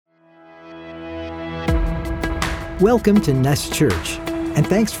Welcome to Nest Church, and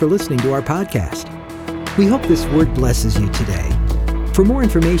thanks for listening to our podcast. We hope this word blesses you today. For more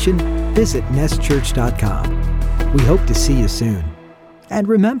information, visit nestchurch.com. We hope to see you soon. And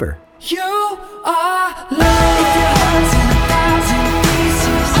remember, you are loved. If your heart's in 1,000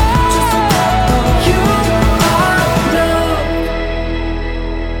 pieces, just remember, you are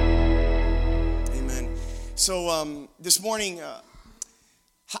loved. Amen. So this morning,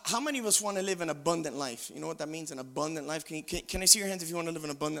 how many of us want to live an abundant life? You know what that means, an abundant life? Can I see your hands if you want to live an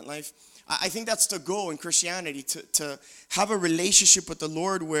abundant life? I think that's the goal in Christianity, to have a relationship with the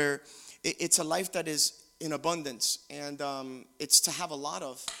Lord where it's a life that is in abundance, and it's to have a lot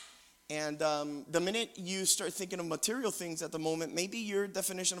of. And the minute you start thinking of material things at the moment, maybe your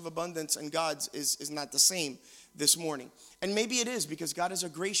definition of abundance and God's is not the same this morning. And maybe it is, because God is a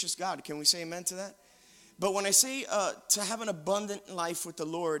gracious God. Can we say amen to that? But when I say to have an abundant life with the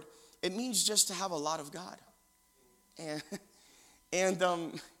Lord, it means just to have a lot of God. And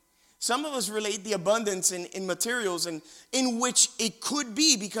some of us relate the abundance in materials, and in which it could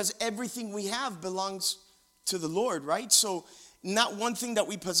be, because everything we have belongs to the Lord, right? So not one thing that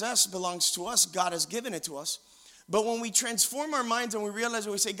we possess belongs to us. God has given it to us. But when we transform our minds and we realize,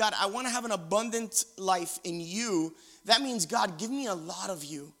 and we say, God, I want to have an abundant life in you, that means, God, give me a lot of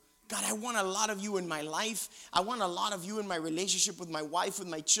you. God, I want a lot of you in my life. I want a lot of you in my relationship with my wife, with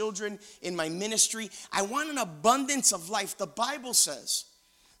my children, in my ministry. I want an abundance of life. The Bible says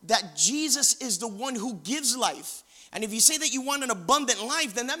that Jesus is the one who gives life. And if you say that you want an abundant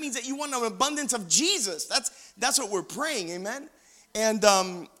life, then that means that you want an abundance of Jesus. That's what we're praying, amen? And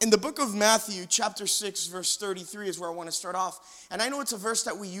in the book of Matthew, chapter 6, verse 33 is where I want to start off. And I know it's a verse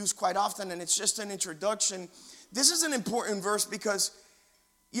that we use quite often, and it's just an introduction. This is an important verse because,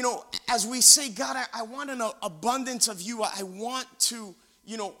 you know, as we say, God, I want an abundance of you. I want to,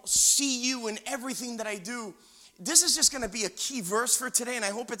 see you in everything that I do. This is just going to be a key verse for today, and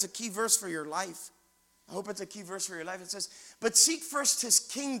I hope it's a key verse for your life. I hope it's a key verse for your life. It says, but seek first his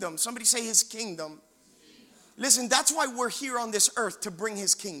kingdom. Somebody say his kingdom. Listen, that's why we're here on this earth, to bring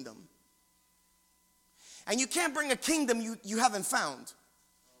his kingdom. And you can't bring a kingdom you haven't found.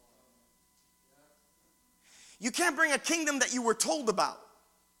 You can't bring a kingdom that you were told about.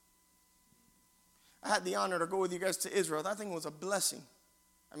 I had the honor to go with you guys to Israel. That thing was a blessing.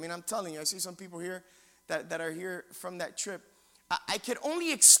 I mean, I'm telling you, I see some people here that are here from that trip. I could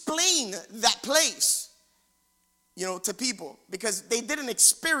only explain that place, to people, because they didn't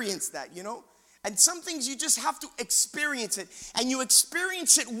experience that, And some things you just have to experience it. And you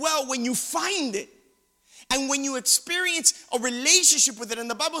experience it well when you find it. And when you experience a relationship with it. And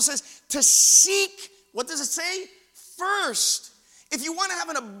the Bible says to seek, what does it say? First. If you want to have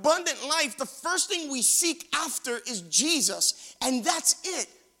an abundant life, the first thing we seek after is Jesus. And that's it.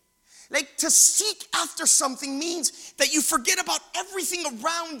 Like, to seek after something means that you forget about everything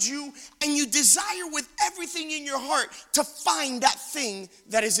around you and you desire with everything in your heart to find that thing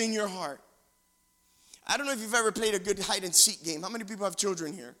that is in your heart. I don't know if you've ever played a good hide and seek game. How many people have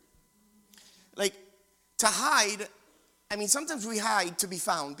children here? Like, to hide, sometimes we hide to be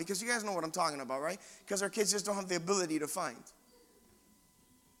found, because you guys know what I'm talking about, right? Because our kids just don't have the ability to find.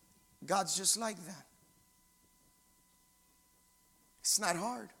 God's just like that. It's not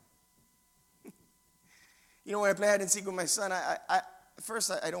hard. When I play hide and seek with my son,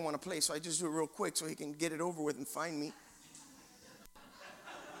 first I don't want to play, so I just do it real quick so he can get it over with and find me.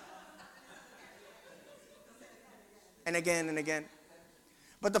 And again and again.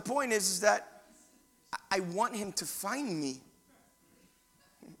 But the point is that I want him to find me.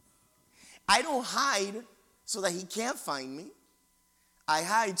 I don't hide so that he can't find me. I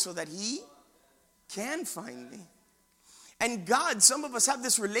hide so that he can find me. And God, some of us have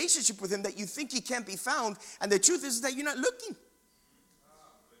this relationship with him that you think he can't be found. And the truth is that you're not looking.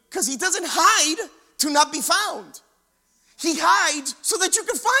 Because he doesn't hide to not be found. He hides so that you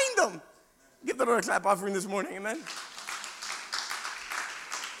can find him. Give the Lord a clap offering this morning, amen.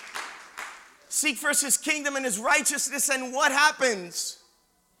 Seek first his kingdom and his righteousness, and what happens?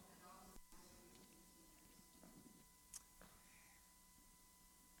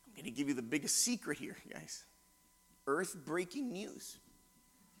 I'm going to give you the biggest secret here, guys. Earth-breaking news.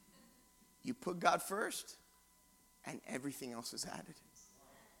 You put God first, and everything else is added.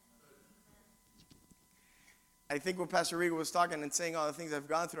 I think when Pastor Rigo was talking and saying all the things I've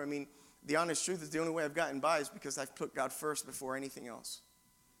gone through, the honest truth is the only way I've gotten by is because I've put God first before anything else.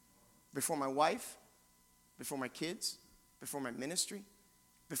 Before my wife, before my kids, before my ministry,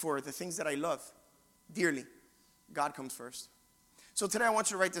 before the things that I love dearly. God comes first. So today I want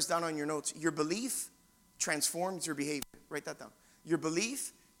you to write this down on your notes. Your belief transforms your behavior. Write that down. Your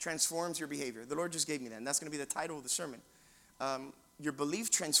belief transforms your behavior. The Lord just gave me that, and that's going to be the title of the sermon. Your belief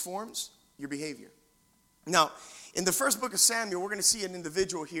transforms your behavior. Now, in the first book of Samuel, we're going to see an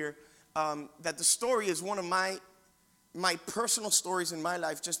individual here that the story is one of my personal stories in my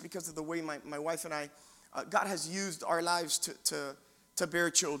life, just because of the way my wife and I, God has used our lives to bear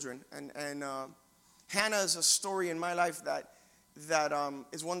children. And Hannah is a story in my life that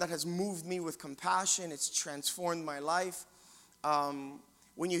is one that has moved me with compassion. It's transformed my life.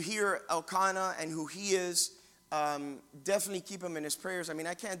 When you hear Elkanah and who he is, definitely keep him in his prayers. I mean,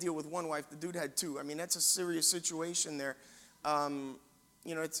 I can't deal with one wife. The dude had two. I mean, that's a serious situation there.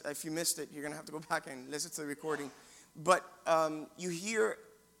 If you missed it, you're going to have to go back and listen to the recording. But you hear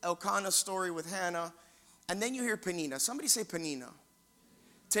Elkanah's story with Hannah, and then you hear Penina. Somebody say Penina.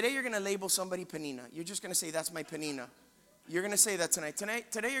 Today you're going to label somebody Penina. You're just going to say, that's my Penina. You're going to say that tonight.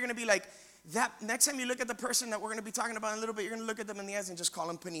 Today you're going to be like, that. Next time you look at the person that we're going to be talking about in a little bit, you're going to look at them in the eyes and just call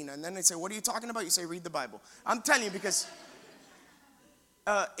them Penina. And then they say, what are you talking about? You say, read the Bible. I'm telling you, because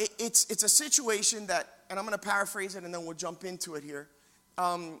it's a situation that, and I'm going to paraphrase it and then we'll jump into it here.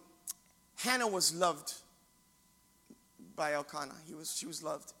 Hannah was loved by Elkanah. She was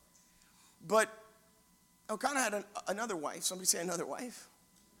loved. But Elkanah had another wife. Somebody say another wife.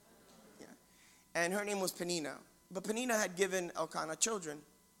 Yeah. And her name was Penina. But Penina had given Elkanah children.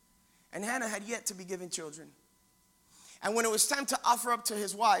 And Hannah had yet to be given children. And when it was time to offer up to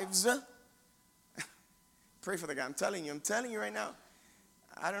his wives, pray for the guy. I'm telling you right now.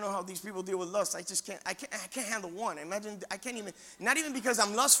 I don't know how these people deal with lust. I can't handle one. Imagine, I can't even, not even because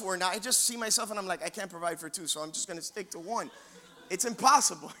I'm lustful now. I just see myself and I'm like, I can't provide for two, so I'm just going to stick to one. It's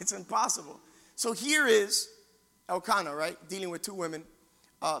impossible. It's impossible. So here is Elkanah, right, dealing with two women.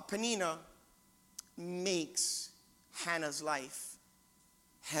 Penina makes Hannah's life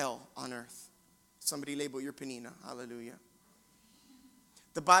hell on earth. Somebody label your Penina. Hallelujah.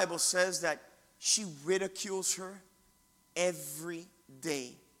 The Bible says that she ridicules her every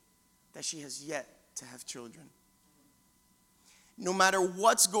day that she has yet to have children. No matter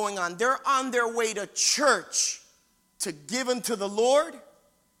what's going on, they're on their way to church to give unto the Lord.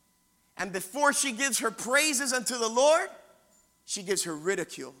 And before she gives her praises unto the Lord, she gives her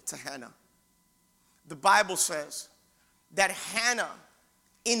ridicule to Hannah. The Bible says that Hannah,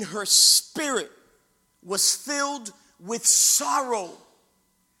 in her spirit, was filled with sorrow.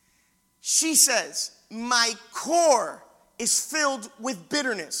 She says, my core is filled with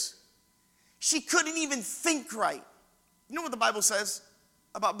bitterness. She couldn't even think right. You know what the Bible says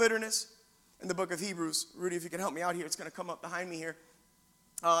about bitterness? In the book of Hebrews. Rudy, if you can help me out here, it's going to come up behind me here.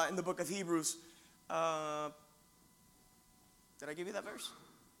 In the book of Hebrews. Did I give you that verse?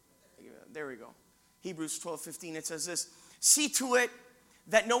 There we go. Hebrews 12:15, it says this. See to it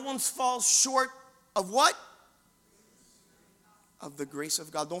that no one falls short of what? Of the grace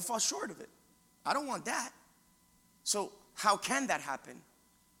of God. Don't fall short of it. I don't want that. So how can that happen?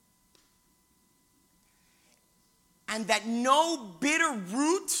 And that no bitter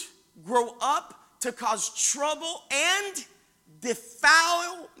root grow up to cause trouble and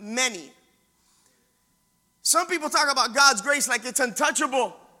defile many. Some people talk about God's grace like it's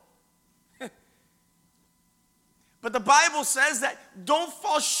untouchable. But the Bible says that don't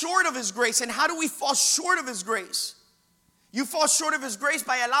fall short of his grace. And how do we fall short of his grace? You fall short of his grace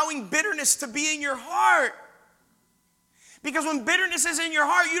by allowing bitterness to be in your heart. Because when bitterness is in your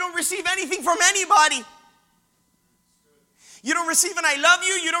heart, you don't receive anything from anybody. You don't receive an I love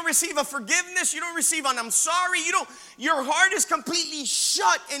you. You don't receive a forgiveness. You don't receive an I'm sorry. Your heart is completely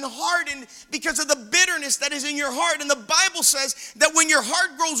shut and hardened because of the bitterness that is in your heart. And the Bible says that when your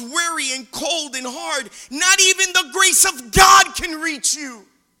heart grows weary and cold and hard, not even the grace of God can reach you.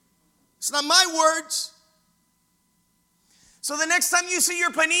 It's not my words. So the next time you see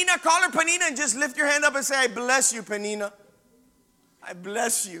your Penina, call her Penina and just lift your hand up and say, I bless you, Penina. I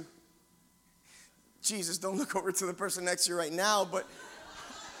bless you. Jesus, don't look over to the person next to you right now, but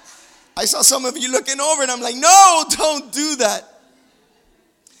I saw some of you looking over and I'm like, no, don't do that.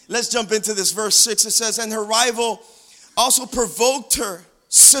 Let's jump into this verse 6. It says, and her rival also provoked her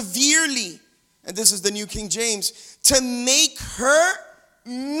severely, and this is the New King James, to make her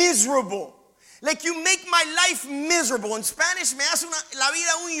miserable. Like you make my life miserable. In Spanish, me hace la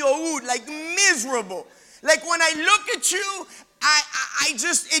vida un yogur, like miserable. Like when I look at you,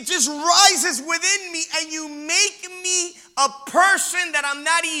 it just rises within me, and you make me a person that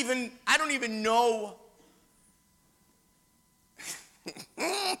I don't even know.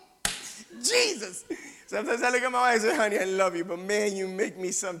 Jesus. Sometimes I look at my wife and say, honey, I love you, but man, you make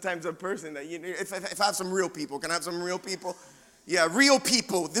me sometimes a person that, if I have some real people, can I have some real people? Yeah, real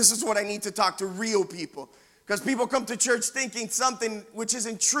people. This is what I need to talk to real people. Because people come to church thinking something which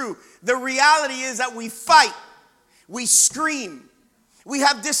isn't true. The reality is that we fight, we scream, we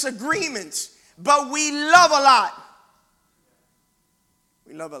have disagreements, but we love a lot.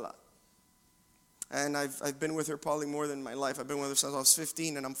 We love a lot. And I've been with her probably more than my life. I've been with her since I was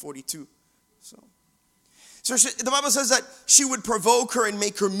 15 and I'm 42. So the Bible says that she would provoke her and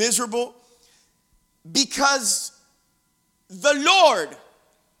make her miserable because the Lord,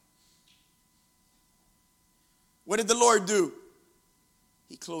 what did the Lord do?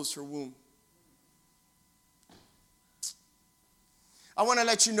 He closed her womb. I want to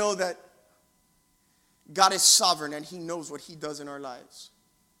let you know that God is sovereign and He knows what He does in our lives.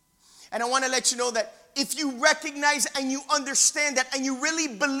 And I want to let you know that if you recognize and you understand that and you really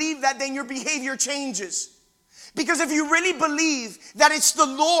believe that, then your behavior changes. Because if you really believe that it's the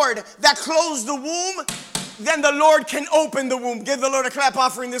Lord that closed the womb, then the Lord can open the womb. Give the Lord a clap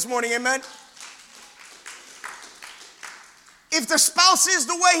offering this morning, amen? If the spouse is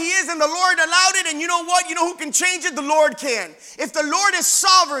the way he is and the Lord allowed it, and you know what? You know who can change it? The Lord can. If the Lord is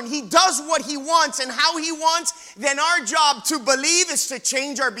sovereign, He does what He wants and how He wants, then our job to believe is to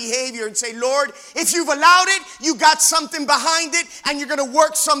change our behavior and say, Lord, if you've allowed it, you got something behind it and you're going to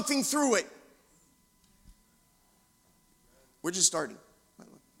work something through it. We're just starting.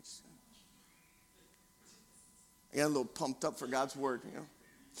 I got a little pumped up for God's word, you know.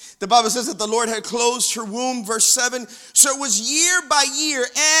 The Bible says that the Lord had closed her womb, verse 7. So it was year by year,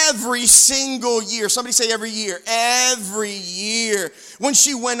 every single year. Somebody say every year. Every year. When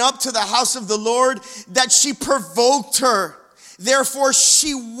she went up to the house of the Lord, that she provoked her. Therefore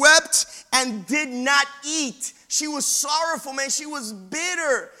she wept and did not eat. She was sorrowful, man. She was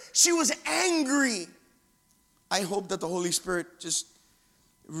bitter. She was angry. I hope that the Holy Spirit just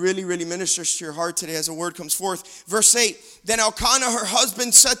really, really ministers to your heart today as a word comes forth. Verse 8, then Elkanah, her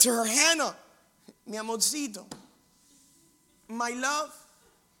husband, said to her, Hannah, mi amorcito, my love,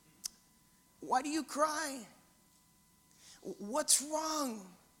 why do you cry? What's wrong?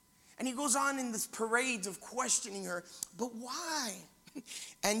 And he goes on in this parade of questioning her, but why?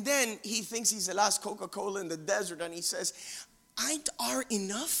 And then he thinks he's the last Coca-Cola in the desert, and he says, ain't I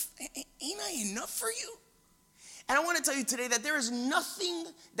enough for you? And I want to tell you today that there is nothing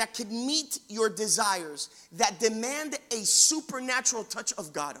that could meet your desires that demand a supernatural touch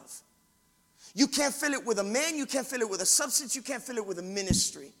of God of. You can't fill it with a man, you can't fill it with a substance, you can't fill it with a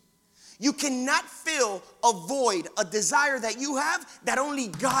ministry. You cannot fill a void, a desire that you have that only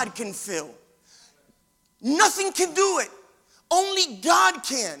God can fill. Nothing can do it. Only God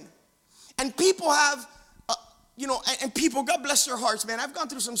can. And people have and people, God bless their hearts, man. I've gone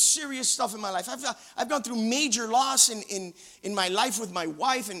through some serious stuff in my life. I've gone through major loss in my life with my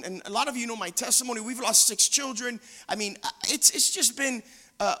wife, and a lot of you know my testimony. We've lost 6 children. I mean, it's just been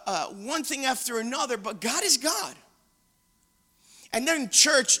one thing after another, but God is God. And then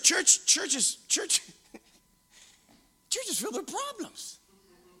churches feel their problems.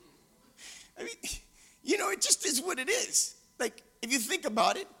 I mean, it just is what it is. Like, if you think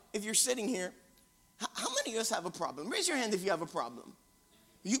about it, if you're sitting here, how many of us have a problem? Raise your hand if you have a problem.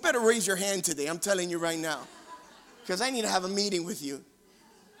 You better raise your hand today, I'm telling you right now. Because I need to have a meeting with you.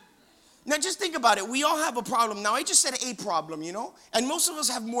 Now just think about it. We all have a problem. Now I just said a problem, And most of us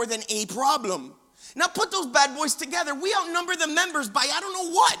have more than a problem. Now put those bad boys together. We outnumber the members by I don't know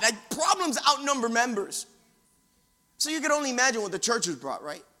what. Like, problems outnumber members. So you can only imagine what the church has brought,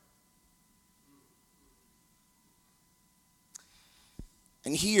 right?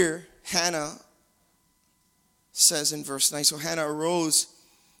 And here, Hannah says in verse 9, so Hannah arose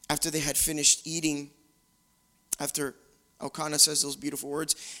after they had finished eating, after Elkanah says those beautiful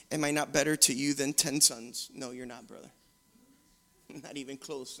words, am I not better to you than 10 sons? No, you're not, brother. Not even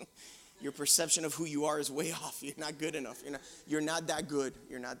close. Your perception of who you are is way off. You're not good enough. You're not that good.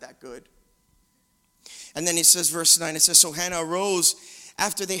 You're not that good. And then it says, verse 9, it says, so Hannah arose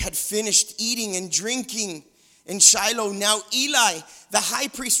after they had finished eating and drinking in Shiloh. Now Eli, the high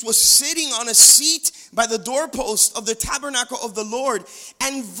priest, was sitting on a seat by the doorpost of the tabernacle of the Lord.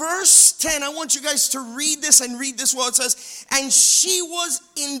 And verse 10, I want you guys to read this and read this while it says, and she was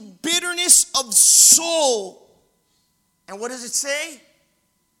in bitterness of soul. And what does it say?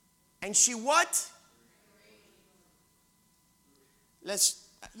 And she what? I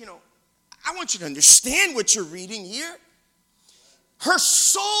want you to understand what you're reading here. Her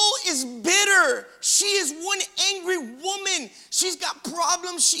soul is bitter. She is one angry woman. She's got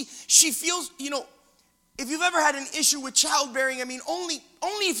problems. She feels, if you've ever had an issue with childbearing, I mean, only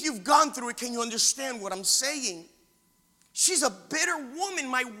if you've gone through it can you understand what I'm saying. She's a bitter woman.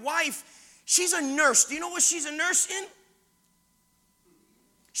 My wife, she's a nurse. Do you know what she's a nurse in?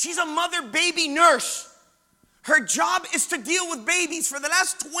 She's a mother-baby nurse. Her job is to deal with babies for the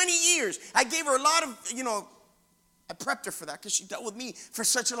last 20 years. I gave her a lot of, I prepped her for that because she dealt with me for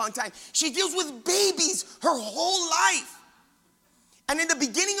such a long time. She deals with babies her whole life. And in the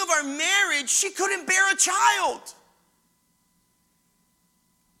beginning of our marriage, she couldn't bear a child.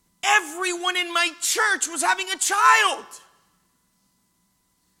 Everyone in my church was having a child.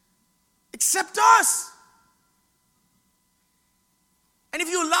 Except us. And if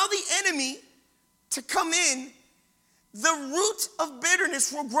you allow the enemy to come in, the root of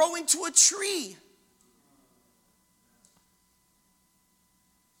bitterness will grow into a tree.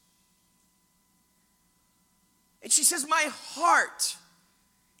 And she says, my heart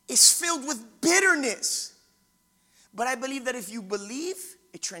is filled with bitterness. But I believe that if you believe,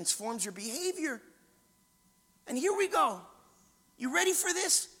 it transforms your behavior. And here we go. You ready for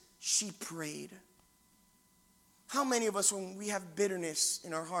this? She prayed. How many of us, when we have bitterness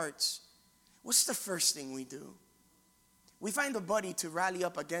in our hearts, what's the first thing we do? We find a buddy to rally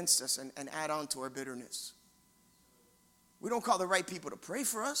up against us and add on to our bitterness. We don't call the right people to pray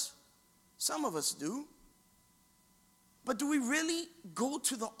for us. Some of us do. But do we really go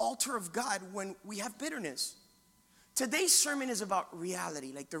to the altar of God when we have bitterness? Today's sermon is about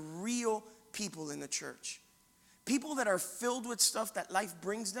reality, like the real people in the church. People that are filled with stuff that life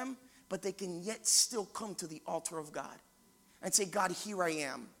brings them, but they can yet still come to the altar of God and say, God, here I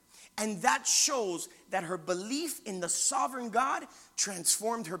am. And that shows that her belief in the sovereign God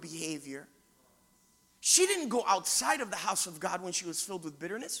transformed her behavior. She didn't go outside of the house of God when she was filled with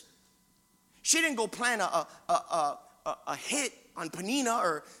bitterness. She didn't go plan a hit on Penina,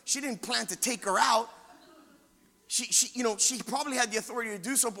 or she didn't plan to take her out. She probably had the authority to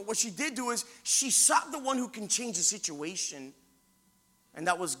do so, but what she did do is she sought the one who can change the situation. And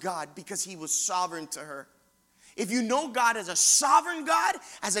that was God, because he was sovereign to her. If you know God as a sovereign God,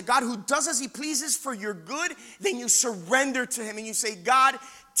 as a God who does as he pleases for your good, then you surrender to him and you say, God,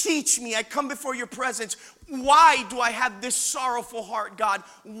 teach me. I come before your presence. Why do I have this sorrowful heart, God?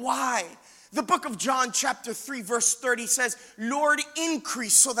 Why? The book of John chapter 3 verse 30 says, Lord,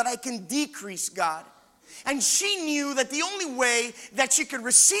 increase so that I can decrease, God. And she knew that the only way that she could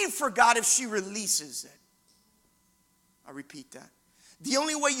receive for God if she releases it. I'll repeat that. The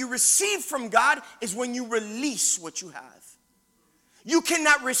only way you receive from God is when you release what you have. You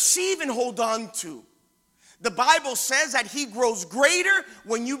cannot receive and hold on to. The Bible says that he grows greater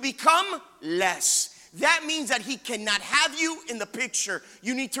when you become less. That means that he cannot have you in the picture.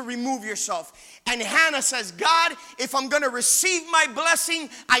 You need to remove yourself. And Hannah says, God, if I'm going to receive my blessing,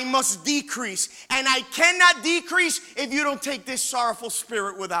 I must decrease. And I cannot decrease if you don't take this sorrowful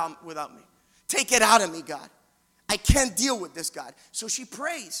spirit without me. Take it out of me, God. I can't deal with this, God. So she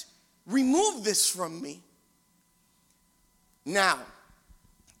prays, remove this from me. Now,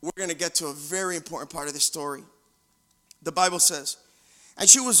 we're going to get to a very important part of the story. The Bible says, and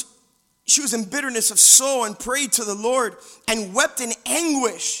she was in bitterness of soul and prayed to the Lord and wept in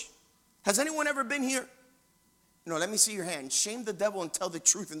anguish. Has anyone ever been here? No, let me see your hand. Shame the devil and tell the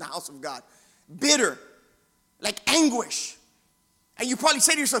truth in the house of God. Bitter, like anguish. And you probably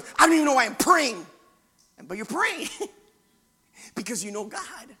say to yourself, I don't even know why I'm praying. But you're praying because you know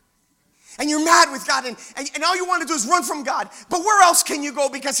God. And you're mad with God, and all you want to do is run from God. But where else can you go?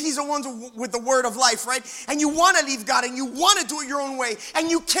 Because he's the one with the word of life, right? And you want to leave God, and you want to do it your own way, and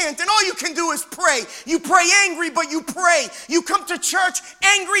you can't. And all you can do is pray. You pray angry, but you pray. You come to church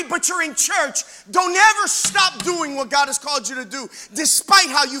angry, but you're in church. Don't ever stop doing what God has called you to do, despite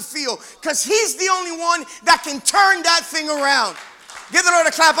how you feel, because he's the only one that can turn that thing around. Give the Lord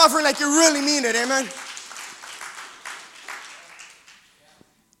a clap offering like you really mean it, amen?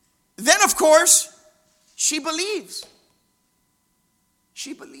 Then, of course, she believes.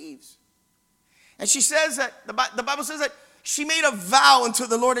 She believes. And she says that, the Bible says that she made a vow unto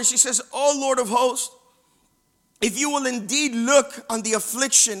the Lord, and she says, O Lord of hosts, if you will indeed look on the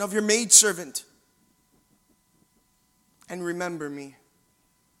affliction of your maidservant and remember me.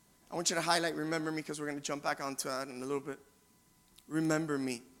 I want you to highlight remember me, because we're going to jump back onto that in a little bit. Remember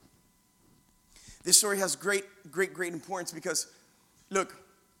me. This story has great importance because, look,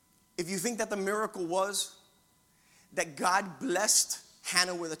 if you think that the miracle was that God blessed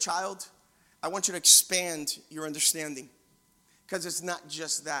Hannah with a child, I want you to expand your understanding, because it's not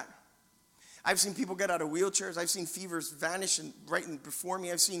just that. I've seen people get out of wheelchairs. I've seen fevers vanish right before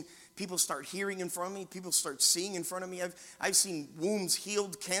me. I've seen people start hearing in front of me. People start seeing in front of me. I've seen wombs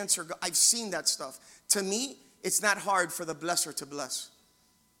healed, cancer. I've seen that stuff. To me, it's not hard for the blesser to bless.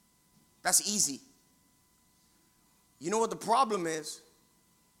 That's easy. You know what the problem is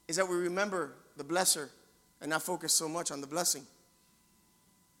that we remember the blesser and not focus so much on the blessing.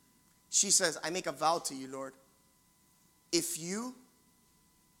 She says, I make a vow to you, Lord. if you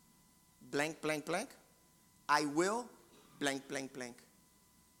blank, blank, blank, I will blank, blank, blank.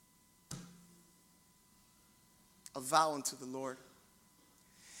 A vow unto the Lord.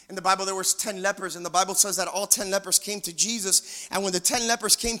 In the Bible, there was 10 lepers, and the Bible says that all 10 lepers came to Jesus. And when the 10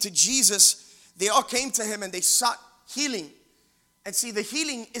 lepers came to Jesus, they all came to him and they sought healing. And see, the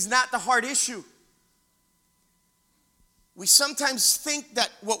healing is not the hard issue. We sometimes think that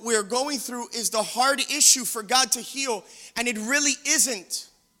what we're going through is the hard issue for God to heal, and it really isn't.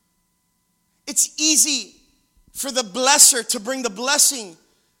 It's easy for the blesser to bring the blessing.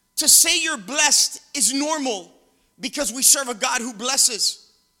 To say you're blessed is normal because we serve a God who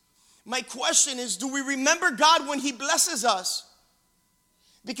blesses. My question is, do we remember God when he blesses us?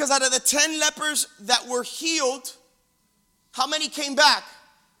 Because out of the 10 lepers that were healed, how many came back?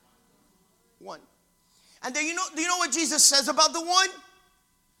 One. And then do you know what Jesus says about the one?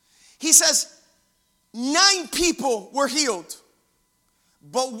 He says, 9 people were healed,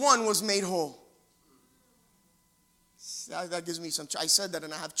 but one was made whole. That gives me some, I said that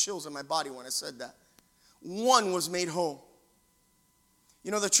and I have chills in my body when I said that. One was made whole. You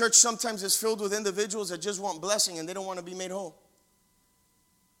know, the church sometimes is filled with individuals that just want blessing and they don't want to be made whole.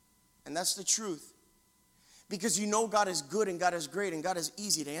 And that's the truth. Because you know God is good and God is great and God is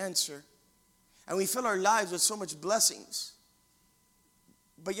easy to answer. And we fill our lives with so much blessings.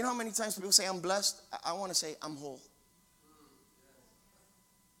 But you know how many times people say, I'm blessed? I want to say, I'm whole.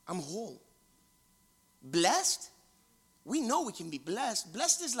 I'm whole. Blessed? We know we can be blessed.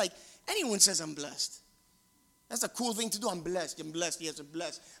 Blessed is like, anyone says I'm blessed. That's a cool thing to do. I'm blessed. I'm blessed. Yes, I'm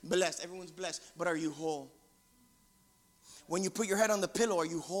blessed. Blessed. Everyone's blessed. But are you whole? When you put your head on the pillow, are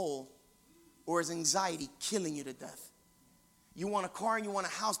you whole? Or is anxiety killing you to death? You want a car and you want a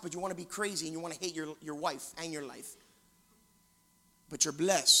house, but you want to be crazy and you want to hate your wife and your life. But you're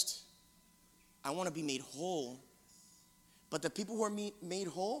blessed. I want to be made whole. But the people who are made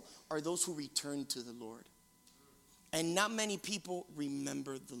whole are those who return to the Lord. And not many people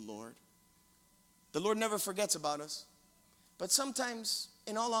remember the Lord. The Lord never forgets about us. But sometimes,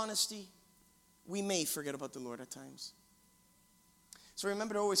 in all honesty, we may forget about the Lord at times. So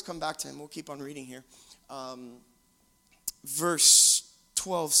remember to always come back to him. We'll keep on reading here. Verse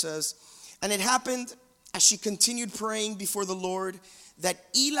 12 says, and it happened as she continued praying before the Lord that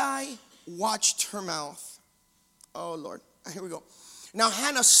Eli watched her mouth. Oh, Lord. Here we go. Now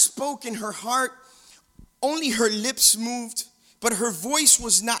Hannah spoke in her heart. Only her lips moved, but her voice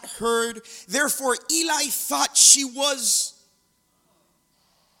was not heard. Therefore, Eli thought she was.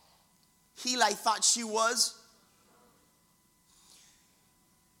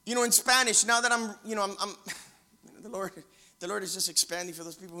 You know, in Spanish, now that I'm the Lord is just expanding for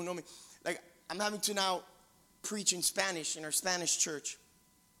those people who know me. Like, I'm having to now preach in Spanish in our Spanish church.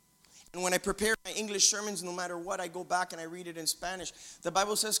 And when I prepare my English sermons, no matter what, I go back and I read it in Spanish. The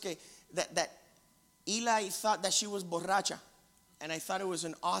Bible says that Eli thought that she was borracha. And I thought it was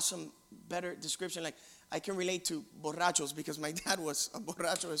an awesome, better description. Like, I can relate to borrachos because my dad was a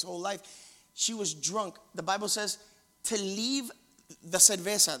borracho his whole life. She was drunk. The Bible says to leave the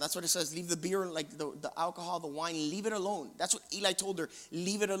cerveza. That's what it says. Leave the beer, like the alcohol, the wine. Leave it alone. That's what Eli told her.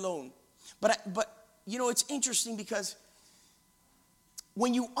 Leave it alone. But you know, it's interesting because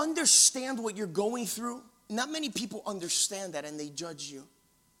when you understand what you're going through, not many people understand that and they judge you.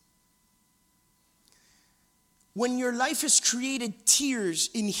 When your life has created tears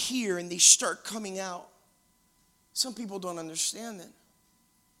in here and they start coming out, some people don't understand it.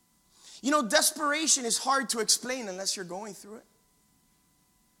 You know, desperation is hard to explain unless you're going through it.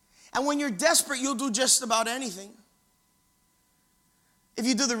 And when you're desperate, you'll do just about anything. If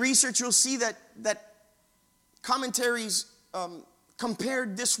you do the research, you'll see that commentaries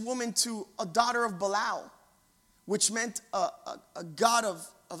compared this woman to a daughter of Belial, which meant a god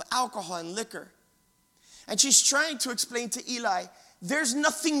of alcohol and liquor. And she's trying to explain to Eli, there's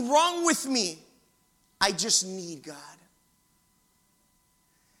nothing wrong with me. I just need God.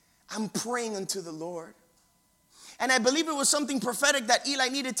 I'm praying unto the Lord. And I believe it was something prophetic that Eli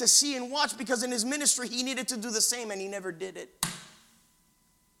needed to see and watch because in his ministry, he needed to do the same and he never did it.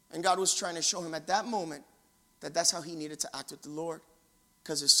 And God was trying to show him at that moment that that's how he needed to act with the Lord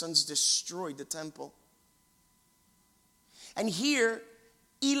because his sons destroyed the temple. And here,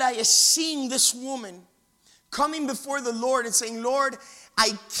 Eli is seeing this woman coming before the Lord and saying, Lord,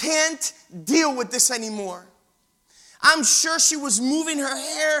 I can't deal with this anymore. I'm sure she was moving her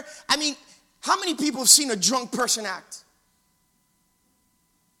hair. I mean, how many people have seen a drunk person act?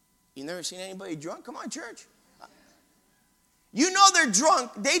 You never seen anybody drunk? Come on, church. You know they're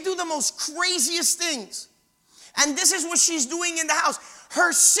drunk. They do the most craziest things. And this is what she's doing in the house.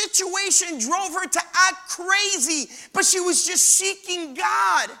 Her situation drove her to act crazy, but she was just seeking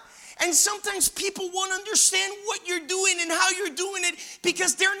God. And sometimes people won't understand what you're doing and how you're doing it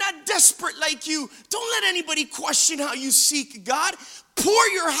because they're not desperate like you. Don't let anybody question how you seek God. Pour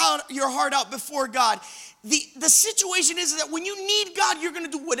your heart out before God. The situation is that when you need God, you're going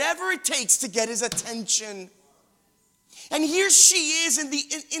to do whatever it takes to get his attention. And here she is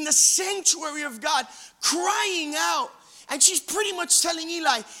in the sanctuary of God, crying out. And she's pretty much telling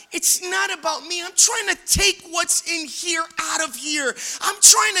Eli, it's not about me. I'm trying to take what's in here out of here. I'm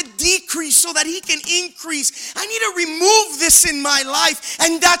trying to decrease so that he can increase. I need to remove this in my life.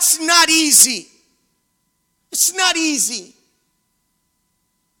 And that's not easy. It's not easy.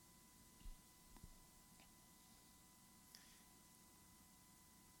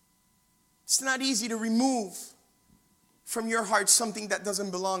 It's not easy to remove from your heart something that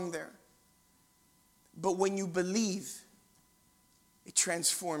doesn't belong there. But when you believe, it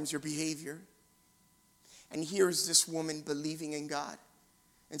transforms your behavior. And here's this woman believing in God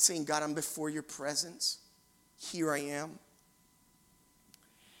and saying, God, I'm before your presence. Here I am.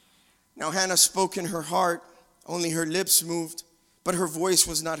 Now Hannah spoke in her heart, only her lips moved, but her voice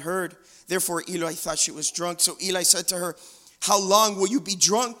was not heard. Therefore Eli thought she was drunk. So Eli said to her, how long will you be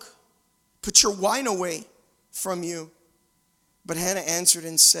drunk? Put your wine away from you. But Hannah answered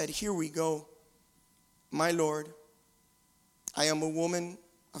and said, here we go. My Lord, I am a woman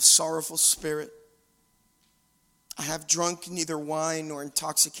of sorrowful spirit. I have drunk neither wine nor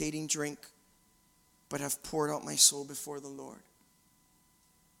intoxicating drink, but have poured out my soul before the Lord.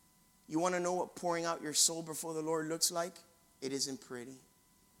 You want to know what pouring out your soul before the Lord looks like? It isn't pretty.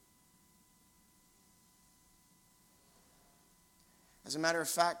 As a matter of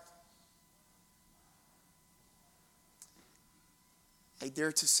fact, I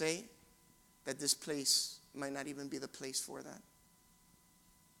dare to say that this place might not even be the place for that.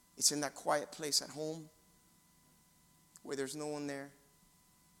 It's in that quiet place at home where there's no one there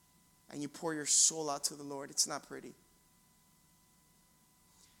and you pour your soul out to the Lord. It's not pretty.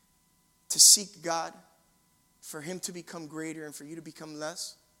 To seek God, for him to become greater and for you to become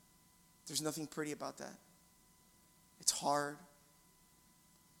less, there's nothing pretty about that. It's hard.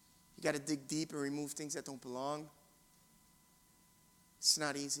 You got to dig deep and remove things that don't belong. It's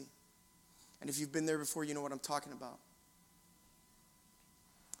not easy. And if you've been there before, you know what I'm talking about.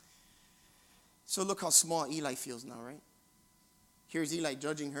 So look how small Eli feels now, right? Here's Eli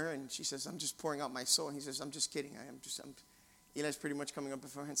judging her, and she says, I'm just pouring out my soul. And he says, I'm just kidding. Eli's pretty much coming up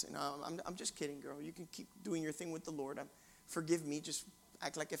before her and saying, no, I'm just kidding, girl. You can keep doing your thing with the Lord. Forgive me. Just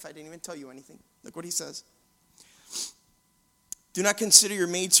act like if I didn't even tell you anything. Look what he says. Do not consider your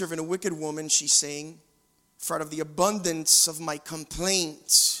maidservant a wicked woman, she's saying. For out of the abundance of my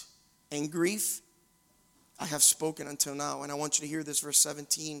complaints and grief, I have spoken until now. And I want you to hear this, verse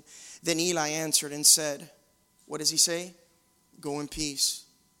 17. Then Eli answered and said, what does he say? Go in peace.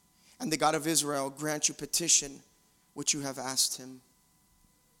 And the God of Israel grant you petition which you have asked him.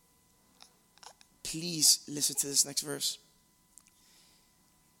 Please listen to this next verse.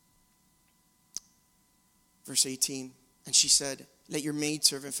 Verse 18. And she said, let your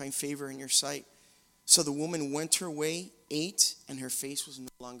maidservant find favor in your sight. So the woman went her way, ate, and her face was no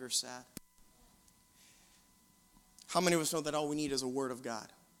longer sad. How many of us know that all we need is a word of God?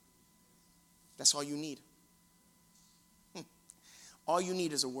 That's all you need. All you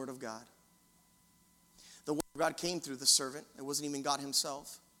need is a word of God. The word of God came through the servant. It wasn't even God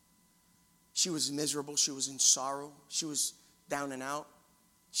himself. She was miserable. She was in sorrow. She was down and out.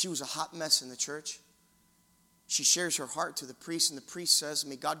 She was a hot mess in the church. She shares her heart to the priest, and the priest says,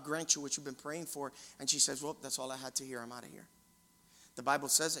 may God grant you what you've been praying for. And she says, well, that's all I had to hear. I'm out of here. The Bible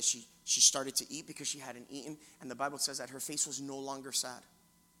says that she started to eat because she hadn't eaten. And the Bible says that her face was no longer sad.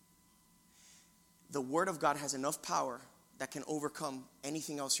 The word of God has enough power that can overcome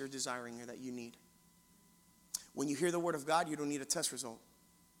anything else you're desiring or that you need. When you hear the word of God, you don't need a test result.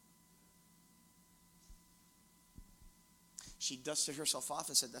 She dusted herself off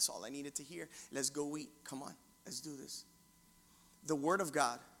and said, that's all I needed to hear. Let's go eat. Come on, let's do this. The word of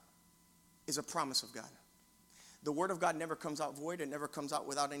God is a promise of God. The word of God never comes out void. It never comes out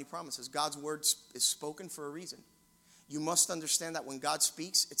without any promises. God's word is spoken for a reason. You must understand that when God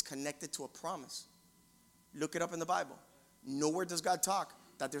speaks, it's connected to a promise. Look it up in the Bible. Nowhere does God talk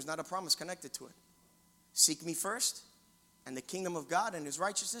that there's not a promise connected to it. Seek me first and the kingdom of God and his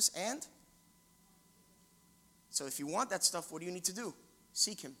righteousness. And so if you want that stuff, what do you need to do?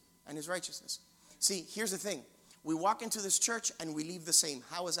 Seek him and his righteousness. See, here's the thing. We walk into this church and we leave the same.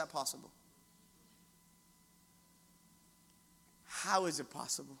 How is that possible? How is it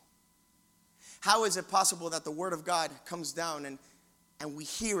possible? How is it possible that the word of God comes down and we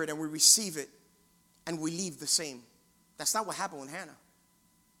hear it and we receive it and we leave the same. That's not what happened with Hannah.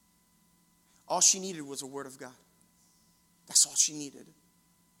 All she needed was a word of God. That's all she needed.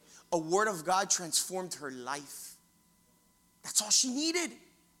 A word of God transformed her life. That's all she needed.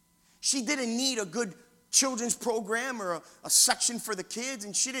 She didn't need a good children's program or a section for the kids,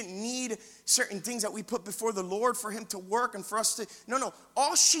 and she didn't need certain things that we put before the Lord for him to work and for us to, no.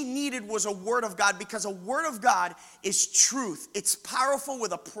 All she needed was a word of God, because a word of God is truth. It's powerful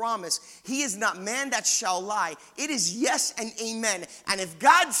with a promise. He is not man that shall lie. It is yes and amen. And if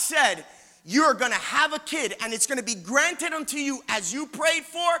God said, you're going to have a kid and it's going to be granted unto you as you prayed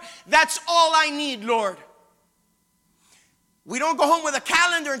for, that's all I need, Lord. We don't go home with a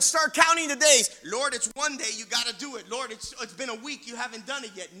calendar and start counting the days. Lord, it's one day, you got to do it. Lord, it's been a week, you haven't done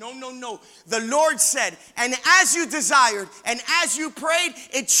it yet. No. The Lord said, and as you desired and as you prayed,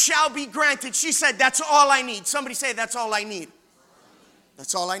 it shall be granted. She said, that's all I need. Somebody say, that's all I need.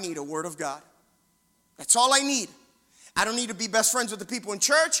 That's all I need, a word of God. That's all I need. I don't need to be best friends with the people in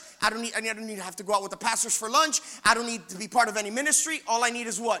church. I don't need to have to go out with the pastors for lunch. I don't need to be part of any ministry. All I need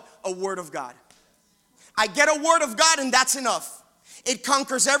is what? A word of God. I get a word of God and that's enough. It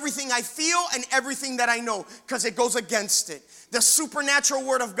conquers everything I feel and everything that I know, because it goes against it. The supernatural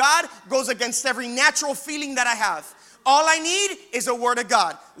word of God goes against every natural feeling that I have. All I need is a word of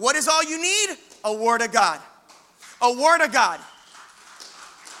God. What is all you need? A word of God. A word of God.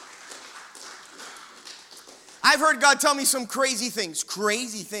 I've heard God tell me some crazy things.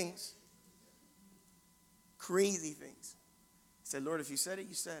 Crazy things. Crazy things. I said, Lord, if you said it,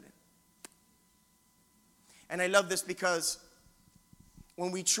 you said it. And I love this because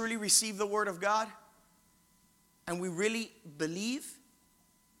when we truly receive the word of God and we really believe,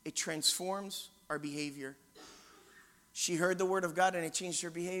 it transforms our behavior. She heard the word of God and it changed her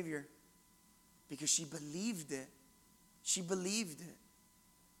behavior because she believed it. She believed it.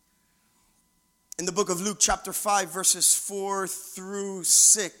 In the book of Luke chapter 5 verses 4 through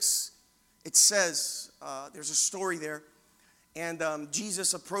 6, it says, there's a story there, and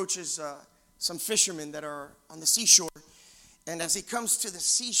Jesus approaches some fishermen that are on the seashore. And as he comes to the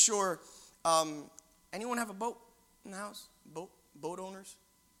seashore, anyone have a boat in the house? Boat owners?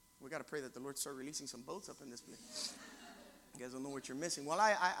 We got to pray that the Lord start releasing some boats up in this place. You guys don't know what you're missing. Well,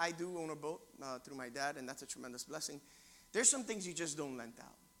 I do own a boat through my dad, and that's a tremendous blessing. There's some things you just don't lend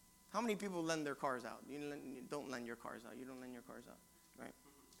out. How many people lend their cars out? You don't lend your cars out. You don't lend your cars out, right?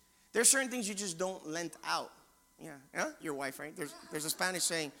 There's certain things you just don't lend out. Yeah? Your wife, right? There's a Spanish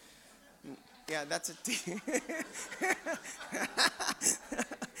saying, yeah, that's a thing.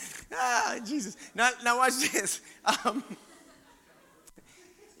 Jesus. Now watch this.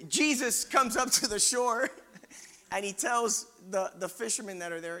 Jesus comes up to the shore and he tells the fishermen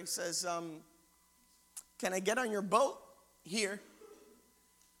that are there, he says, can I get on your boat here?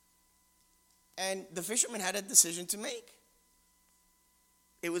 And the fishermen had a decision to make.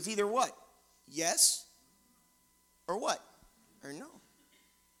 It was either what? Yes or what? Or no.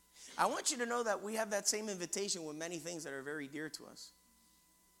 I want you to know that we have that same invitation with many things that are very dear to us.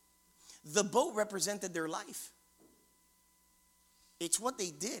 The boat represented their life. It's what they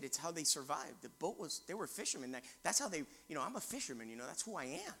did. It's how they survived. The boat they were fishermen. That's how they, I'm a fisherman, that's who I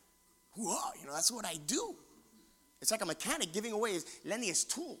am. That's what I do. It's like a mechanic giving away lending his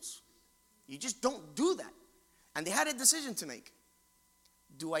tools. You just don't do that. And they had a decision to make.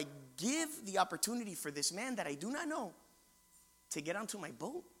 Do I give the opportunity for this man that I do not know to get onto my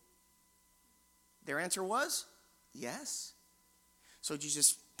boat? Their answer was yes. So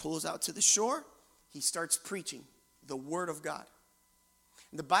Jesus pulls out to the shore. He starts preaching the word of God.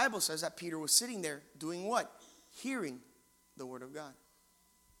 And the Bible says that Peter was sitting there doing what? Hearing the word of God.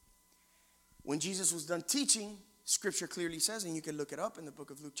 When Jesus was done teaching, Scripture clearly says, and you can look it up in the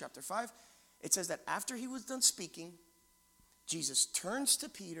book of Luke chapter 5, it says that after he was done speaking, Jesus turns to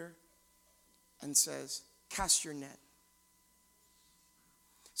Peter and says, cast your net.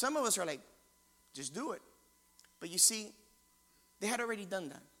 Some of us are like, just do it. But you see, they had already done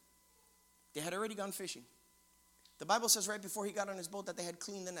that. They had already gone fishing. The Bible says right before he got on his boat that they had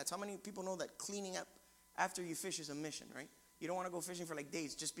cleaned the nets. How many people know that cleaning up after you fish is a mission, right? You don't want to go fishing for like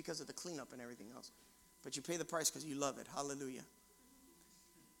days just because of the cleanup and everything else. But you pay the price because you love it. Hallelujah.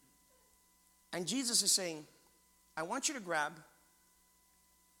 And Jesus is saying, I want you to grab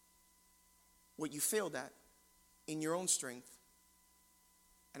what you failed at in your own strength,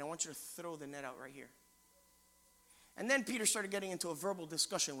 and I want you to throw the net out right here. And then Peter started getting into a verbal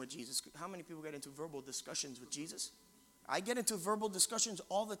discussion with Jesus. How many people get into verbal discussions with Jesus? I get into verbal discussions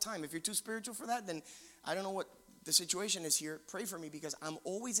all the time. If you're too spiritual for that, then I don't know what the situation is here. Pray for me because I'm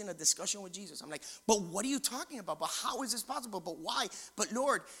always in a discussion with Jesus. I'm like, but what are you talking about? But how is this possible? But why? But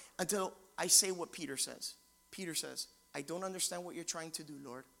Lord, until I say what Peter says. Peter says, I don't understand what you're trying to do,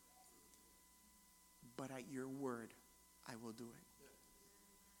 Lord. But at your word, I will do it.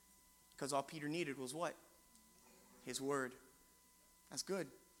 Because all Peter needed was what? His word. That's good.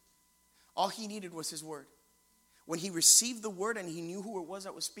 All he needed was his word. When he received the word and he knew who it was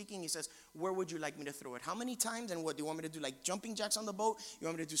that was speaking, he says, where would you like me to throw it? How many times? And what, do you want me to do like jumping jacks on the boat? You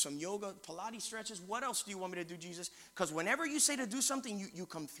want me to do some yoga, Pilates stretches? What else do you want me to do, Jesus? Because whenever you say to do something, you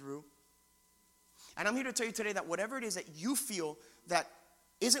come through. And I'm here to tell you today that whatever it is that you feel that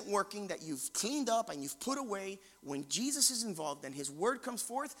isn't working, that you've cleaned up and you've put away, when Jesus is involved and his word comes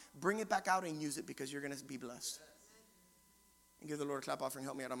forth, bring it back out and use it because you're going to be blessed. And give the Lord a clap offering.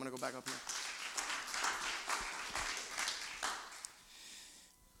 Help me out. I'm going to go back up here.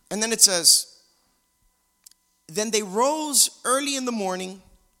 And then it says, then they rose early in the morning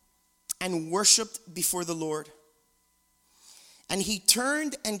and worshiped before the Lord. And he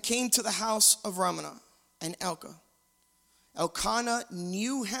turned and came to the house of Ramah and Elkanah. Elkanah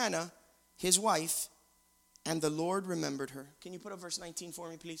knew Hannah, his wife, and the Lord remembered her. Can you put up verse 19 for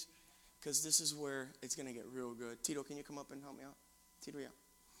me, please? Because this is where it's going to get real good. Tito, can you come up and help me out? Tito, yeah.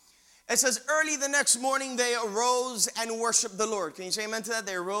 It says, early the next morning they arose and worshiped the Lord. Can you say amen to that?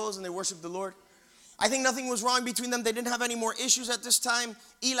 They arose and they worshiped the Lord. I think nothing was wrong between them. They didn't have any more issues at this time.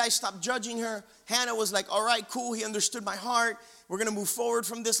 Eli stopped judging her. Hannah was like, all right, cool. He understood my heart. We're going to move forward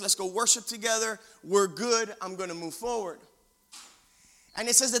from this. Let's go worship together. We're good. I'm going to move forward. And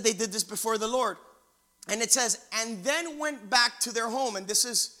it says that they did this before the Lord. And it says, and then went back to their home. And this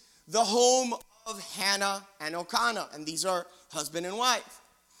is the home of Hannah and Elkanah. And these are husband and wife.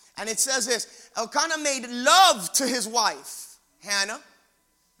 And it says this, Elkanah made love to his wife, Hannah.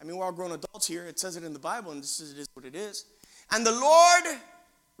 I mean, we're all grown adults here. It says it in the Bible, and this is what it is. And the Lord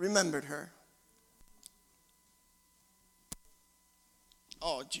remembered her.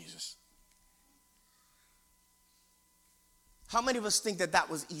 Oh, Jesus. How many of us think that that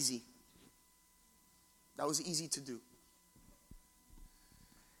was easy? That was easy to do.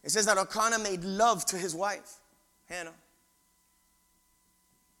 It says that Elkanah made love to his wife, Hannah.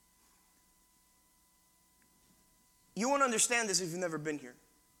 You won't understand this if you've never been here,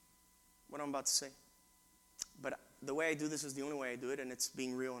 what I'm about to say. But the way I do this is the only way I do it, and it's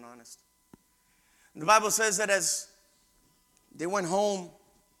being real and honest. The Bible says that as they went home,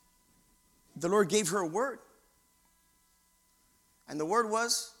 the Lord gave her a word. And the word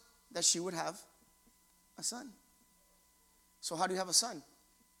was that she would have a son. So how do you have a son?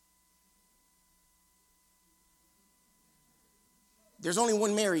 There's only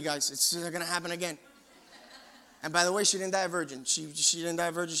one Mary, guys. It's going to happen again. And by the way, she didn't die a virgin. She didn't die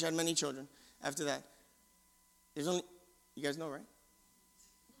a virgin. She had many children after that. There's only, you guys know, right?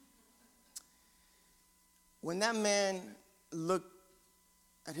 When that man looked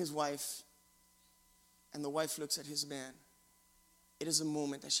at his wife and the wife looks at his man, it is a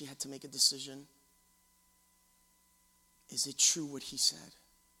moment that she had to make a decision. Is it true what he said?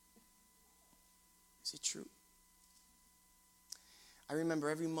 Is it true? I remember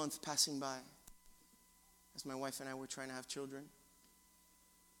every month passing by as my wife and I were trying to have children.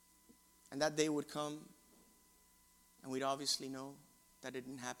 And that day would come, and we'd obviously know that it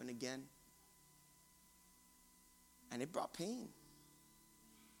didn't happen again. And it brought pain.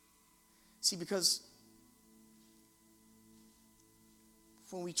 See, because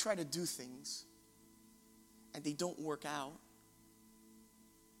when we try to do things and they don't work out,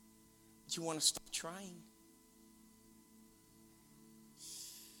 you want to stop trying.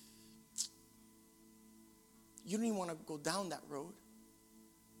 You don't even want to go down that road.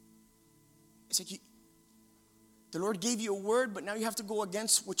 It's like the Lord gave you a word, but now you have to go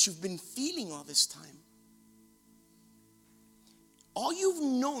against what you've been feeling all this time. All you've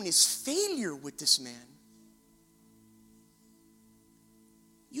known is failure with this man.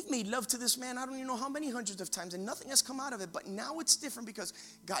 You've made love to this man, I don't even know how many hundreds of times, and nothing has come out of it. But now it's different because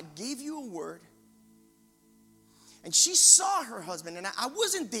God gave you a word. And she saw her husband, and I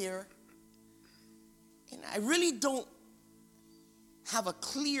wasn't there. And I really don't have a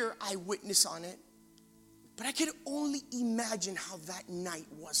clear eyewitness on it. But I could only imagine how that night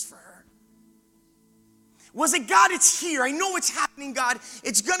was for her. Was it, God, it's here. I know it's happening, God.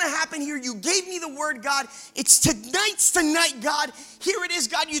 It's going to happen here. You gave me the word, God. It's tonight, God. Here it is,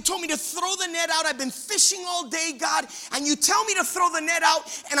 God. You told me to throw the net out. I've been fishing all day, God. And you tell me to throw the net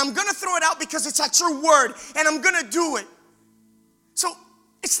out. And I'm going to throw it out because it's at your word. And I'm going to do it. So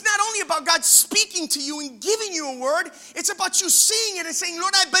It's not only about God speaking to you and giving you a word. It's about you seeing it and saying,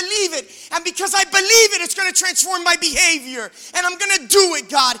 Lord, I believe it. And because I believe it, it's going to transform my behavior. And I'm going to do it,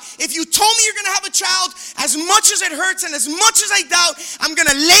 God. If you told me you're going to have a child, as much as it hurts and as much as I doubt, I'm going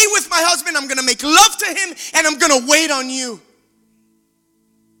to lay with my husband. I'm going to make love to him. And I'm going to wait on you.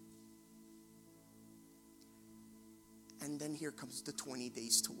 And then here comes the 20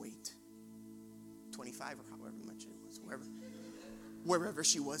 days to wait. 25 or however much it was, wherever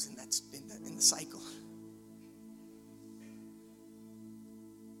she was in the cycle.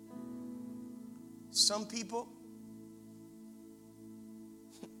 Some people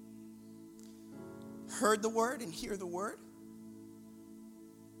heard the word and hear the word,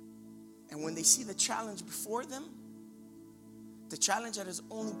 and when they see the challenge before them, the challenge that has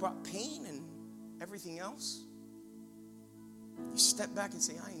only brought pain and everything else, you step back and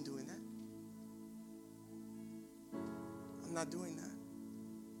say, I ain't doing that. I'm not doing that.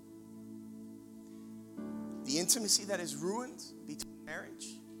 The intimacy that is ruined between marriage,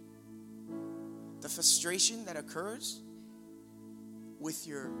 the frustration that occurs with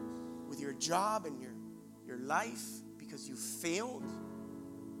your job and your life because you failed.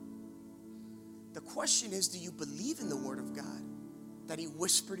 The question is, do you believe in the word of God that he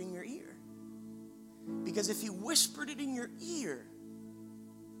whispered in your ear? Because if he whispered it in your ear,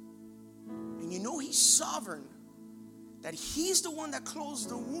 and you know he's sovereign, that he's the one that closed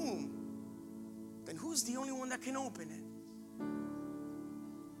the womb, then who's the only one that can open it?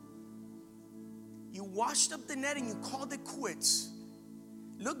 You washed up the net and you called it quits.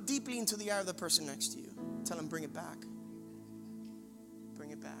 Look deeply into the eye of the person next to you. Tell him, bring it back. Bring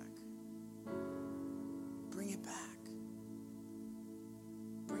it back. Bring it back.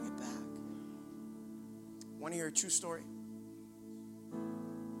 Bring it back. Want to hear a true story?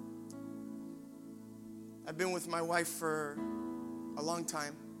 I've been with my wife for a long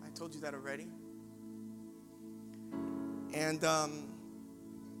time. I told you that already. And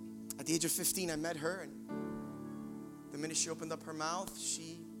at the age of 15, I met her, and the minute she opened up her mouth,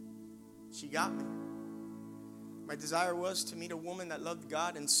 she got me. My desire was to meet a woman that loved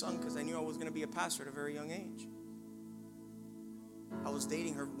God and sung, because I knew I was going to be a pastor at a very young age. I was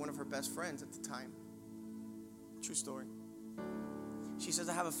dating one of her best friends at the time. True story. She says,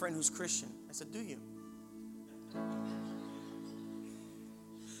 I have a friend who's Christian. I said, do you?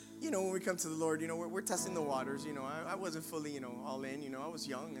 You know, when we come to the Lord, we're testing the waters. I wasn't fully, all in. I was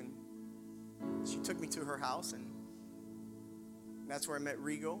young, and she took me to her house, and that's where I met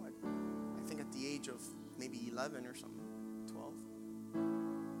Rigo. I think at the age of maybe 11 or something, 12.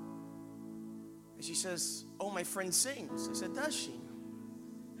 And she says, oh, my friend sings. I said, does she?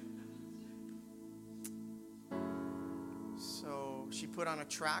 So she put on a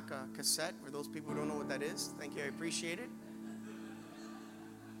track, a cassette. For those people who don't know what that is, thank you, I appreciate it.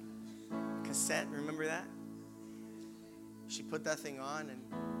 Cassette, remember that? She put that thing on, and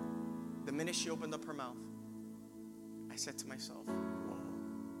the minute she opened up her mouth, I said to myself, whoa.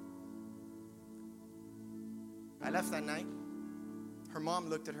 I left that night. Her mom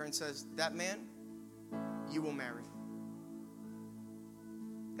looked at her and says, that man, you will marry.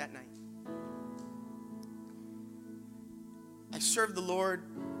 That night. I served the Lord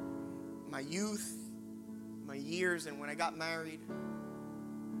my youth, my years, and when I got married,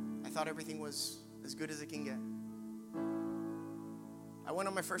 I thought everything was as good as it can get. I went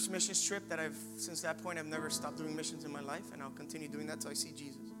on my first missions trip since that point, I've never stopped doing missions in my life, and I'll continue doing that till I see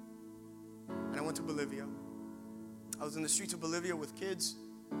Jesus. And I went to Bolivia. I was in the streets of Bolivia with kids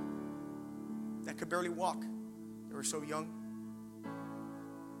that could barely walk. They were so young.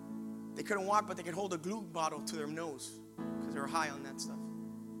 They couldn't walk, but they could hold a glue bottle to their nose because they were high on that stuff.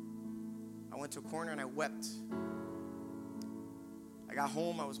 I went to a corner and I wept. I got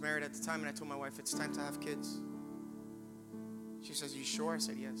home, I was married at the time, and I told my wife, it's time to have kids. She says, you sure? I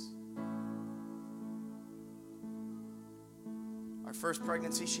said, yes. Our first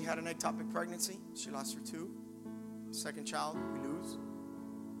pregnancy, she had an ectopic pregnancy. She lost her tube. Second child, we lose.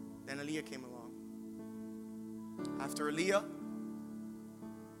 Then Aaliyah came along. After Aaliyah,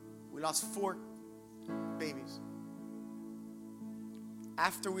 we lost 4 babies.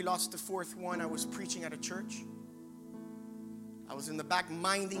 After we lost the 4th one, I was preaching at a church. I was in the back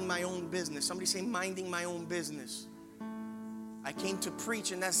minding my own business. Somebody say, minding my own business. I came to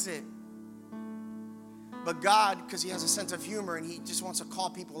preach, and that's it. But God, because he has a sense of humor and he just wants to call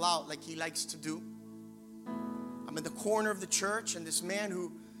people out like he likes to do. I'm in the corner of the church, and this man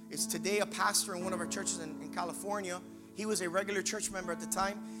who is today a pastor in one of our churches in California, he was a regular church member at the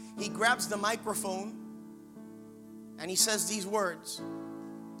time. He grabs the microphone and he says these words: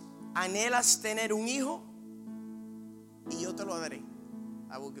 ¿Anhelas tener un hijo? Y yo te lo daré.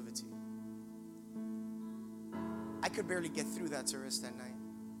 I will give it to you. I could barely get through that service that night.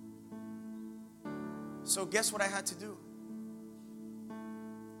 So guess what I had to do?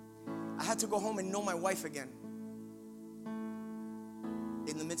 I had to go home and know my wife again.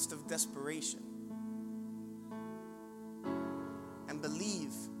 In the midst of desperation. And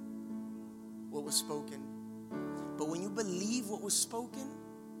believe what was spoken. But when you believe what was spoken,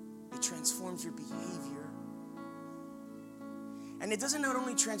 it transforms your behavior. And it doesn't not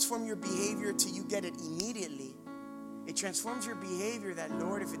only transform your behavior till you get it immediately. It transforms your behavior that,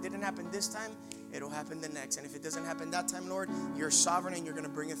 Lord, if it didn't happen this time, it'll happen the next. And if it doesn't happen that time, Lord, you're sovereign and you're going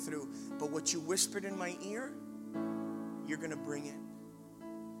to bring it through. But what you whispered in my ear, you're going to bring it.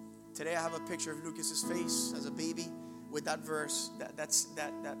 Today I have a picture of Lucas's face as a baby with that verse,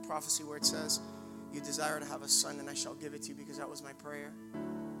 that prophecy where it says, you desire to have a son and I shall give it to you, because that was my prayer.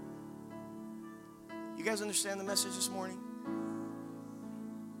 You guys understand the message this morning?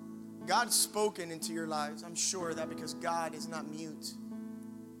 God's spoken into your lives. I'm sure of that, because God is not mute.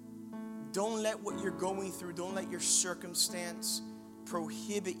 Don't let what you're going through, don't let your circumstance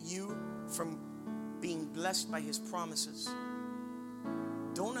prohibit you from being blessed by His promises.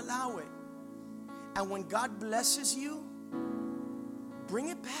 Don't allow it. And when God blesses you, bring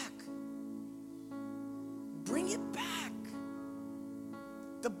it back. Bring it back.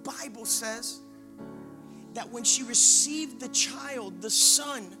 The Bible says that when she received the child, the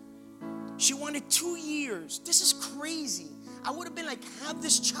son, she wanted 2 years. This is crazy. I would have been like, have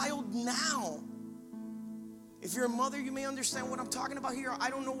this child now. If you're a mother, you may understand what I'm talking about here. I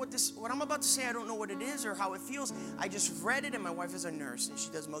don't know what I'm about to say, I don't know what it is or how it feels. I just read it, and my wife is a nurse and she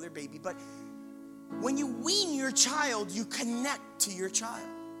does mother baby. But when you wean your child, you connect to your child.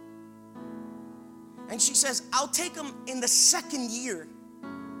 And she says, I'll take him in the 2nd year.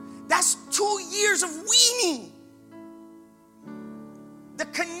 That's 2 years of weaning. The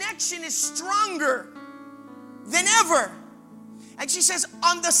connection is stronger than ever. And she says,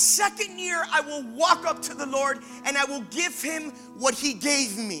 on the 2nd year, I will walk up to the Lord and I will give him what he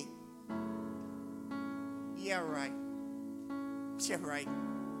gave me. Yeah, right. Yeah, right.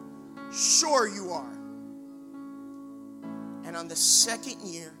 Sure you are. And on the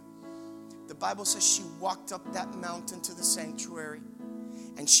 2nd year, the Bible says she walked up that mountain to the sanctuary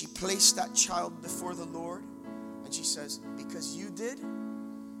and she placed that child before the Lord. And she says, because you did,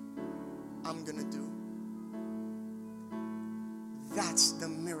 I'm going to do. That's the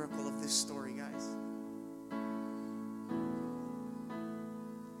miracle of this story, guys.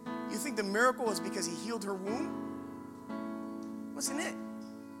 You think the miracle was because he healed her womb? Wasn't it?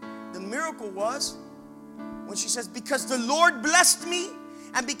 The miracle was when she says, because the Lord blessed me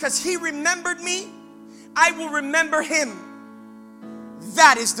and because he remembered me, I will remember him.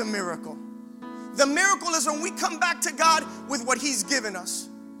 That is the miracle. The miracle is when we come back to God with what he's given us.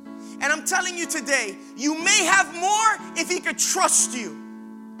 And I'm telling you today, you may have more if he could trust you.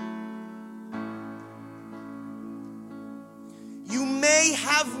 You may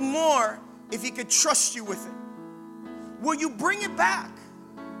have more if he could trust you with it. Will you bring it back?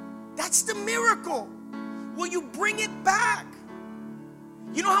 That's the miracle. Will you bring it back?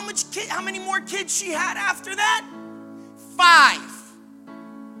 You know how many more kids she had after that? 5.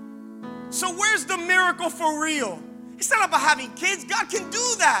 So where's the miracle for real? It's not about having kids. God can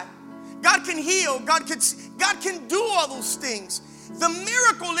do that. God can heal. God can do all those things. The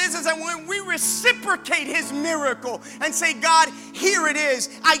miracle is that when we reciprocate his miracle and say, God, here it is.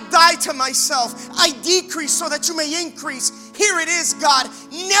 I die to myself. I decrease so that you may increase. Here it is, God.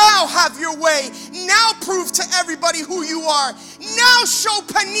 Now have your way. Now prove to everybody who you are. Now show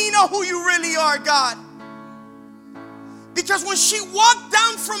Penina who you really are, God. Because when she walked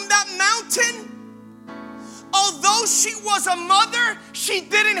down from that mountain, although she was a mother, she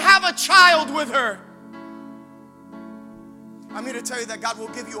didn't have a child with her. I'm here to tell you that God will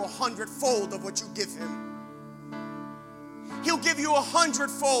give you 100-fold of what you give him. He'll give you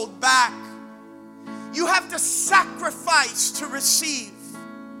 100-fold back. You have to sacrifice to receive.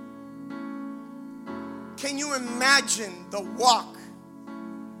 Can you imagine the walk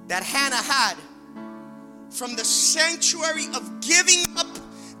that Hannah had from the sanctuary of giving up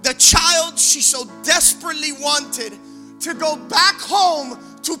the child she so desperately wanted to go back home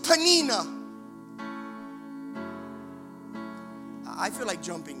to Penina? I feel like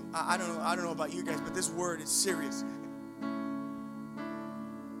jumping. I don't know about you guys, but this word is serious.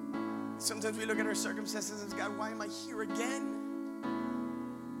 Sometimes we look at our circumstances and God, why am I here again?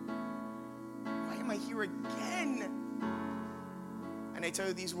 Why am I here again? And I tell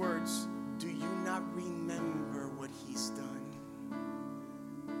you these words, do you not remember what he's done?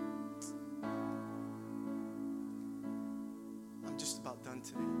 I'm just about done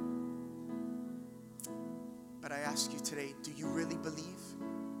ask you today, do you really believe?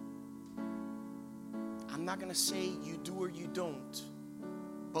 I'm not going to say you do or you don't,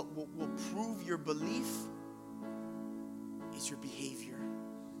 but what will prove your belief is your behavior.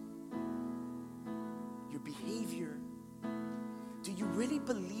 Your behavior. Do you really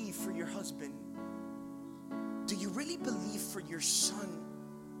believe for your husband? Do you really believe for your son?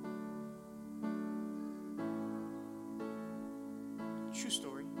 True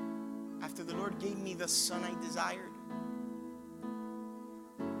story. After the Lord gave me the son I desired,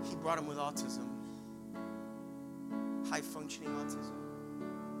 He brought him with autism. High functioning autism.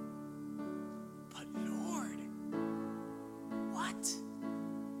 But Lord, what?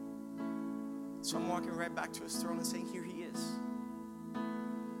 So I'm walking right back to His throne and saying, here He is.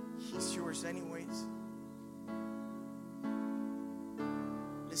 He's yours anyways.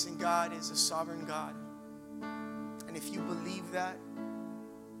 Listen, God is a sovereign God. And if you believe that,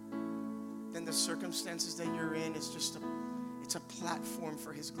 then the circumstances that you're in is just it's a platform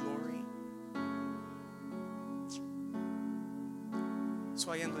for His glory.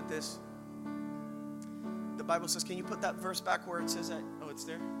 So I end with this. The Bible says, can you put that verse back where it says that? Oh, it's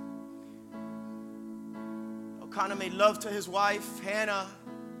there. Elkanah made love to his wife, Hannah,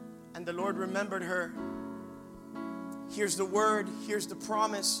 and the Lord remembered her. Here's the word. Here's the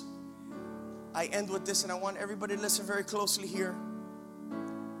promise. I end with this, and I want everybody to listen very closely here.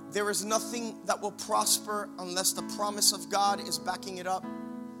 There is nothing that will prosper unless the promise of God is backing it up.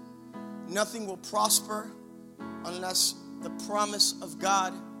 Nothing will prosper unless the promise of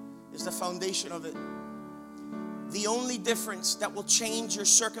God is the foundation of it. The only difference that will change your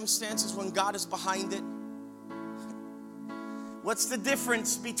circumstances when God is behind it. What's the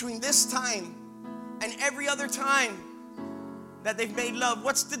difference between this time and every other time that they've made love?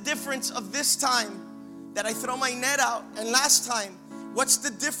 What's the difference of this time that I throw my net out and last time? What's the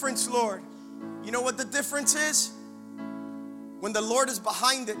difference, Lord? You know what the difference is? When the Lord is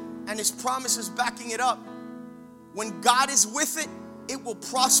behind it and His promise is backing it up. When God is with it, it will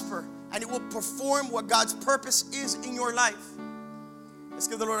prosper and it will perform what God's purpose is in your life. Let's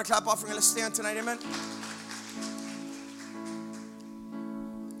give the Lord a clap offering and let's stand tonight, amen.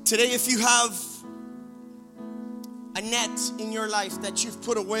 Today, if you have a net in your life that you've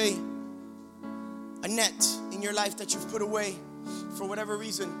put away, a net in your life that you've put away for whatever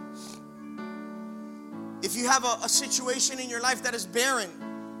reason, if you have a situation in your life that is barren,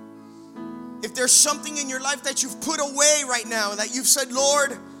 if there's something in your life that you've put away right now, that you've said,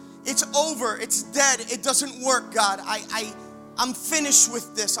 Lord, it's over, it's dead, it doesn't work, God, I'm finished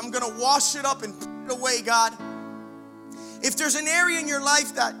with this, I'm going to wash it up and put it away, God. If there's an area in your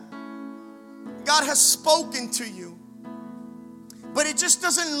life that God has spoken to you, but it just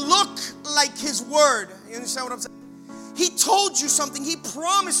doesn't look like His word. You understand what I'm saying? He told you something, He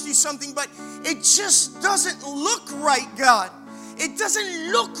promised you something, but it just doesn't look right, God. It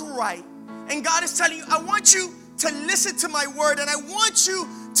doesn't look right. And God is telling you, I want you to listen to my word, and I want you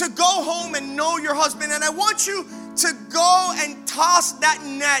to go home and know your husband, and I want you to go and toss that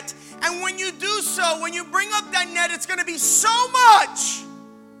net. And when you do so, when you bring up that net, it's going to be so much.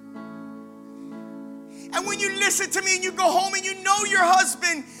 And when you listen to me and you go home and you know your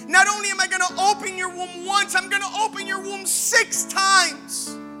husband, not only am I going to open your womb once, I'm going to open your womb 6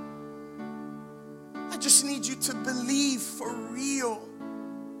 times. I just need you to believe for real.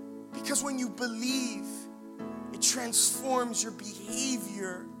 Because when you believe, it transforms your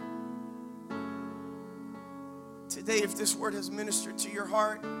behavior. Today, if this word has ministered to your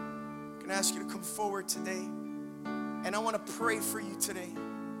heart, I'm going to ask you to come forward today. And I want to pray for you today.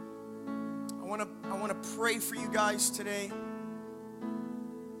 I want to pray for you guys today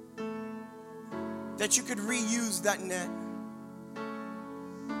that you could reuse that net.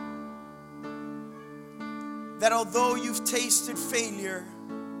 That although you've tasted failure,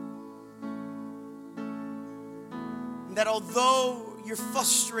 that although you're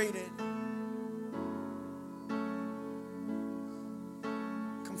frustrated,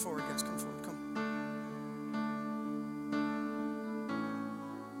 come forward, guys, come forward, come.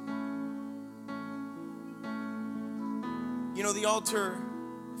 You know, the altar,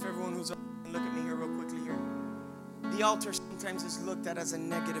 if everyone who's up, look at me here real quickly here. The altar sometimes is looked at as a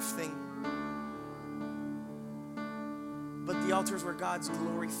negative thing. But the altar is where God's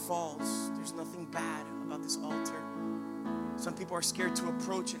glory falls. There's nothing bad about this altar. Some people are scared to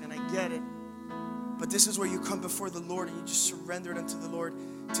approach it, and I get it. But this is where you come before the Lord and you just surrender it unto the Lord.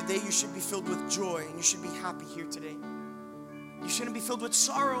 Today you should be filled with joy and you should be happy here today. You shouldn't be filled with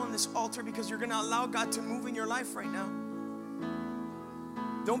sorrow on this altar because you're going to allow God to move in your life right now.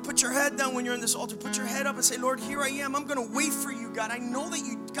 Don't put your head down when you're in this altar. Put your head up and say, Lord, here I am. I'm going to wait for you, God. I know that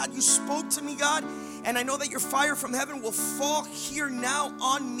you, God, you spoke to me, God, And I know that your fire from heaven will fall here now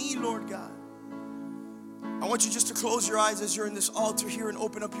on me, Lord God. I want you just to close your eyes as you're in this altar here and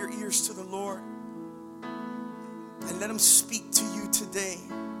open up your ears to the Lord. And let Him speak to you today.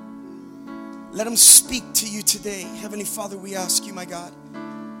 Let Him speak to you today. Heavenly Father, we ask you, my God.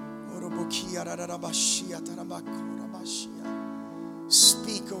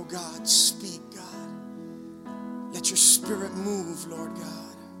 Speak, oh God, speak, God. Let your Spirit move, Lord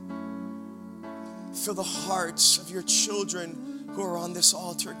God. Fill the hearts of your children who are on this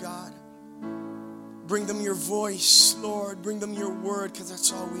altar, God. Bring them your voice, Lord. Bring them your word, because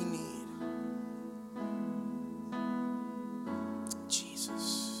that's all we need.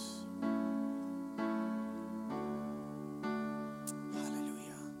 Jesus.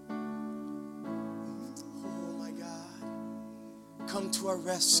 Hallelujah. Oh my God. Come to our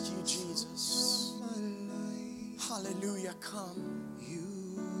rescue, Jesus. Hallelujah. Come.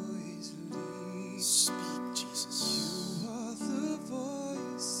 Speak, Jesus. You are the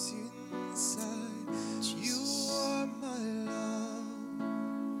voice inside. You are my love.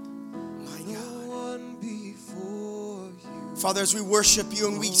 My God. No one before you. Father, as we worship you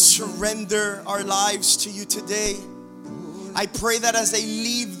and we surrender our lives to you today, I pray that as they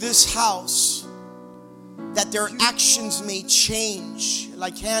leave this house, that their actions may change,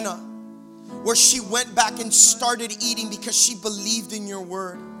 like Hannah, where she went back and started eating because she believed in your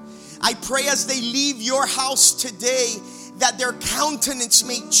word. I pray as they leave your house today that their countenance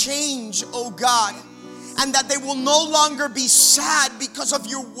may change, oh God, and that they will no longer be sad because of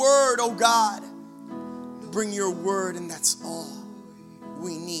your word, oh God. Bring your word, and that's all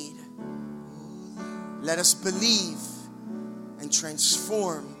we need. Let us believe and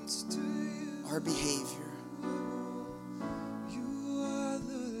transform our behavior.